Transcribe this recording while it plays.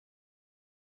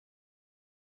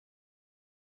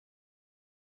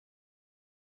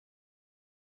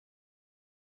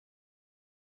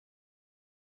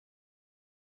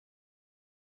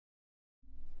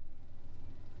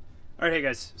Alright, hey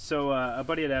guys, so a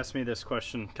buddy had asked me this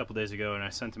question a couple days ago and I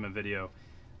sent him a video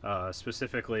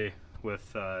specifically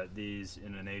with these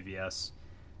in an AVS,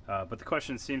 but the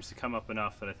question seems to come up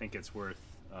enough that I think it's worth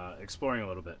exploring a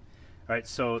little bit. Alright,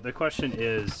 so the question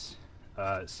is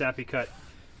Sapi cut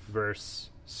versus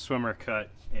swimmer cut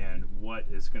and what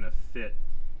is going to fit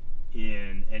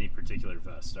in any particular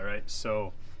vest. Alright,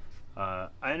 so I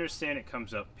understand it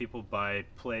comes up. People buy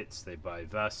plates, they buy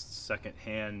vests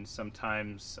secondhand.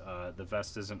 Sometimes the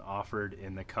vest isn't offered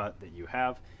in the cut that you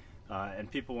have, and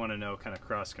people want to know kind of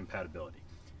cross compatibility.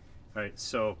 All right,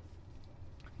 so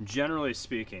generally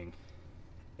speaking,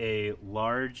 a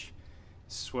large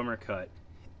swimmer cut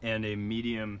and a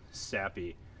medium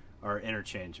Sapi are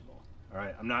interchangeable. All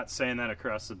right, I'm not saying that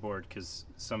across the board because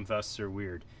some vests are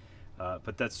weird,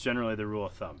 but that's generally the rule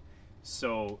of thumb.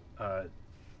 So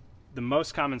the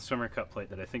most common swimmer cut plate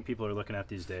that I think people are looking at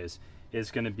these days is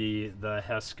going to be the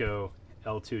Hesco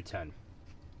L210,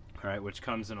 all right, which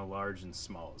comes in a large and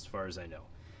small as far as I know.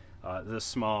 The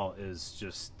small is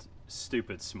just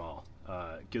stupid small.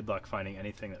 Good luck finding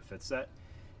anything that fits that,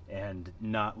 and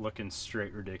not looking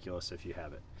straight ridiculous if you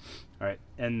have it. All right,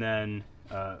 and then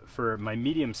for my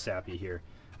medium Sapi here,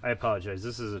 I apologize,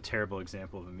 this is a terrible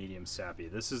example of a medium Sapi.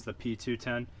 This is the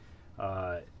P210.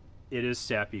 It is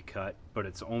Sapi cut, but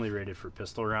it's only rated for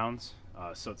pistol rounds,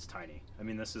 so it's tiny. I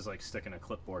mean, this is like sticking a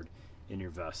clipboard in your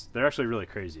vest. They're actually really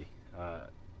crazy.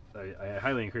 I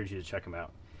highly encourage you to check them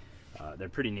out. They're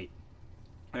pretty neat.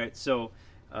 All right, so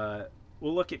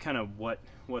we'll look at kind of what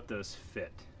those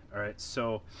fit. All right,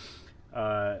 so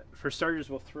for starters,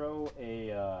 we'll throw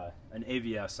an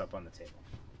AVS up on the table.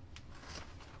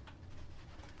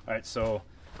 All right, so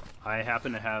I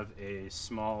happen to have a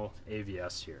small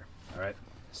AVS here. All right.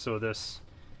 So this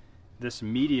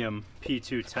medium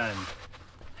P210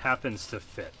 happens to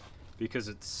fit because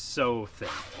it's so thin.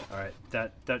 All right,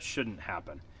 that shouldn't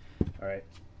happen. All right,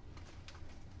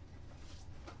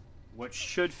 what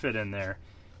should fit in there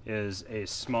is a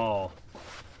small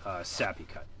Sapi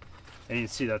cut, and you can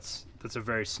see that's a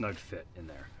very snug fit in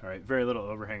there. All right, very little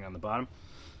overhang on the bottom.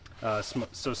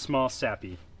 So small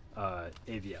Sapi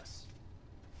AVS.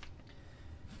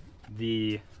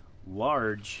 The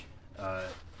large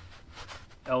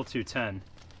L210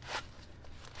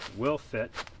 will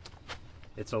fit.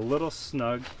 It's a little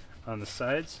snug on the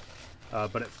sides,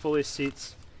 but it fully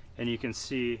seats, and you can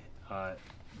see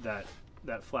that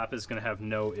flap is going to have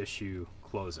no issue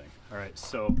closing. All right,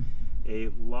 so a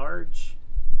large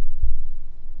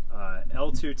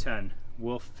L210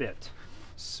 will fit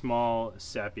small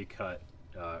Sapi cut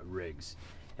rigs,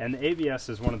 and the AVS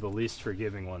is one of the least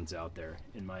forgiving ones out there,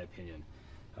 in my opinion.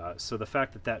 So the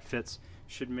fact that that fits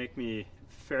should make me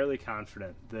fairly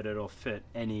confident that it'll fit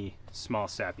any small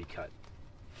Sapi cut.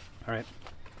 All right.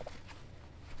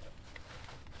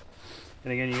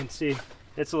 And again, you can see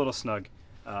it's a little snug,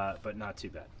 but not too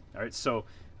bad. All right, so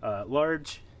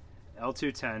large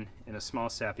L210 in a small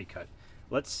Sapi cut.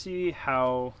 Let's see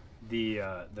how the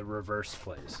reverse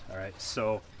plays. All right,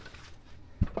 so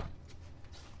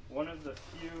one of the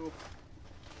few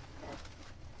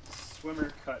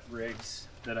swimmer cut rigs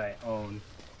that I own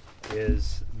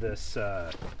is this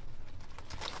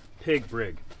pig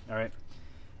rig. All right,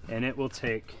 and it will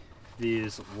take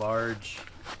these large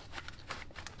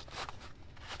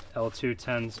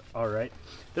L210s. All right,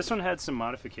 this one had some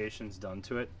modifications done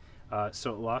to it,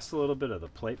 so it lost a little bit of the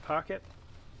plate pocket,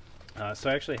 so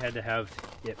I actually had to have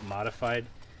it modified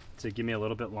to give me a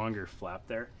little bit longer flap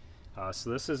there.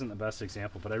 So this isn't the best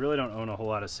example, but I really don't own a whole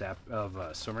lot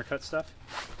of swimmer cut stuff.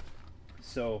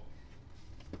 So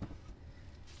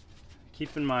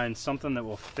keep in mind something that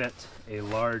will fit a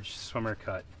large swimmer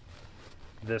cut.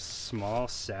 This small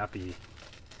Sapi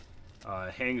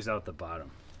hangs out the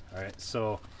bottom. All right,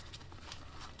 so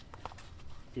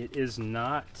it is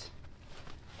not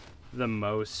the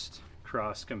most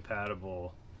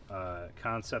cross-compatible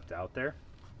concept out there.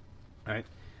 All right,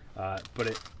 but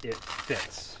it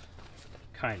fits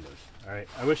kind of. All right,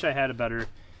 I wish I had a better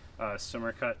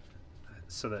swimmer cut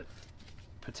so that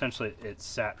potentially it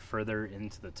sat further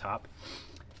into the top,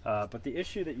 but the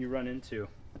issue that you run into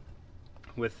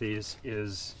with these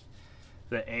is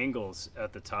the angles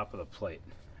at the top of the plate.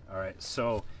 All right,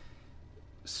 so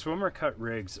swimmer cut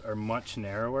rigs are much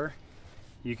narrower.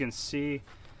 You can see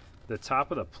the top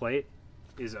of the plate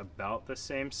is about the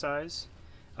same size,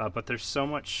 but there's so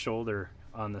much shoulder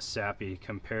on the Sapi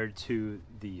compared to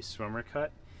the swimmer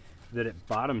cut that it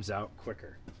bottoms out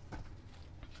quicker.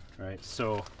 All right,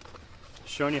 so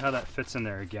showing you how that fits in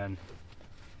there again.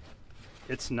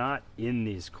 It's not in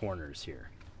these corners here.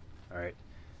 All right,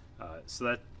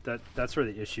 so that's where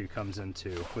the issue comes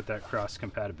into with that cross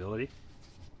compatibility.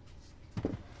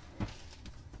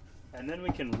 And then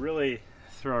we can really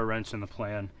throw a wrench in the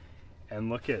plan and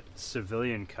look at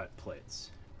civilian cut plates.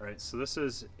 All right, so this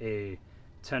is a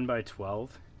 10 by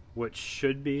 12, which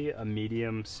should be a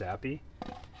medium Sapi,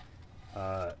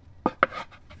 but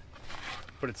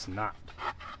it's not.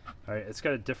 All right, it's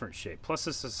got a different shape. Plus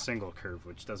this is a single curve,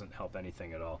 which doesn't help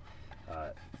anything at all.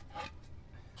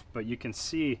 But you can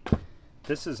see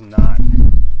this is not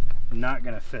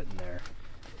gonna fit in there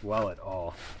well at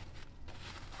all.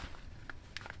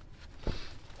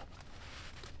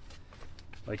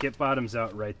 Like, it bottoms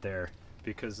out right there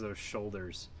because those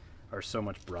shoulders are so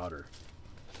much broader.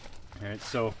 All right,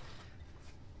 so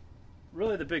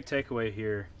really the big takeaway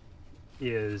here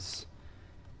is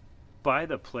buy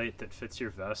the plate that fits your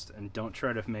vest and don't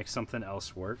try to make something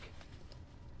else work.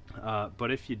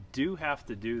 But if you do have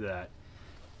to do that,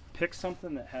 pick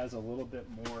something that has a little bit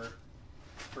more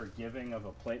forgiving of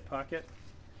a plate pocket.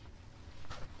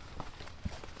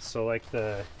 So like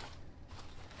the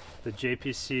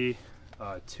JPC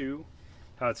 2,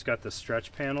 how it's got the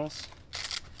stretch panels.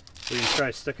 We can try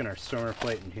sticking our swimmer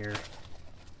plate in here.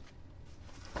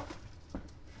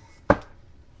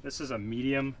 This is a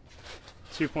medium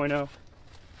 2.0.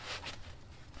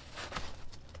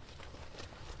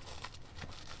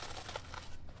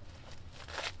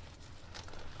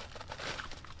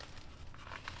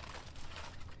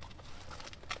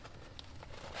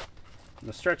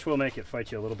 The stretch will make it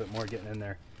fight you a little bit more getting in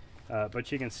there,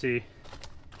 but you can see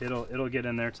it'll get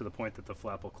in there to the point that the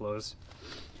flap will close.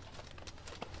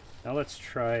 Now let's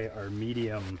try our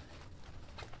medium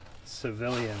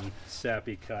civilian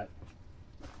Sapi cut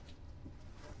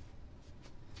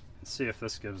and see if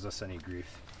this gives us any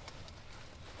grief.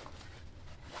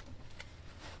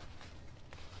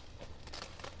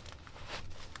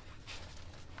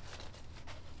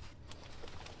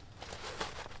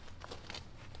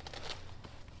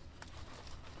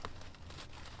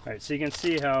 Alright, so you can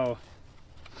see how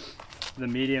the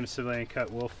medium civilian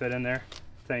cut will fit in there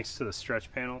thanks to the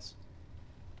stretch panels,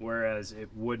 whereas it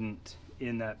wouldn't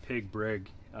in that pig brig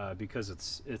because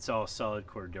it's all solid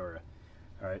Cordura.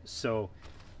 Alright, so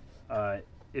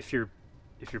if you're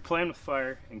playing with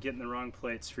fire and getting the wrong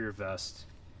plates for your vest,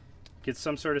 get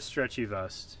some sort of stretchy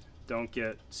vest. Don't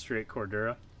get straight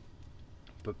Cordura,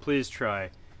 but please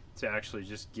try to actually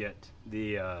just get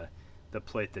the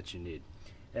plate that you need.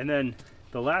 And then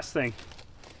the last thing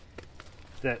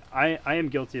that I am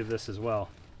guilty of this as well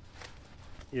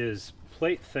is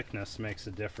plate thickness makes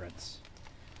a difference.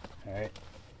 All right,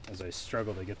 as I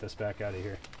struggle to get this back out of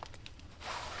here.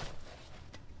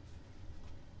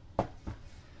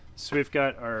 So we've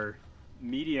got our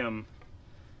medium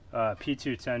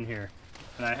P210 here,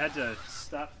 and I had to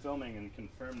stop filming and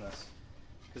confirm this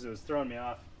because it was throwing me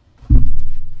off.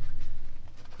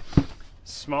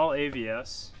 Small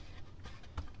AVS,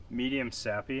 medium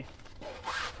Sapi.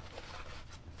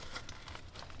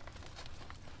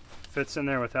 Fits in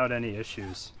there without any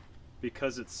issues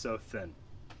because it's so thin.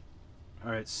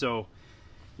 All right, so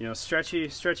you know, stretchy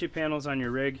panels on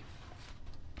your rig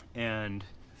and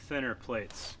thinner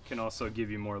plates can also give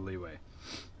you more leeway.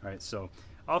 All right, so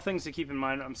all things to keep in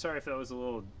mind. I'm sorry if that was a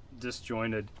little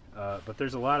disjointed, but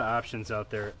there's a lot of options out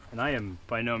there, and I am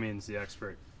by no means the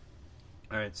expert.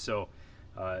 All right, so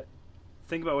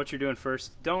think about what you're doing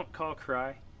first. Don't call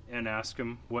Cry and ask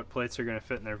them what plates are going to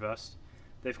fit in their vest.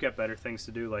 They've got better things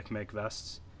to do, like make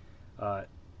vests.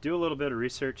 Do a little bit of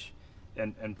research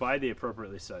and buy the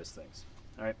appropriately sized things.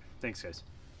 All right, thanks guys.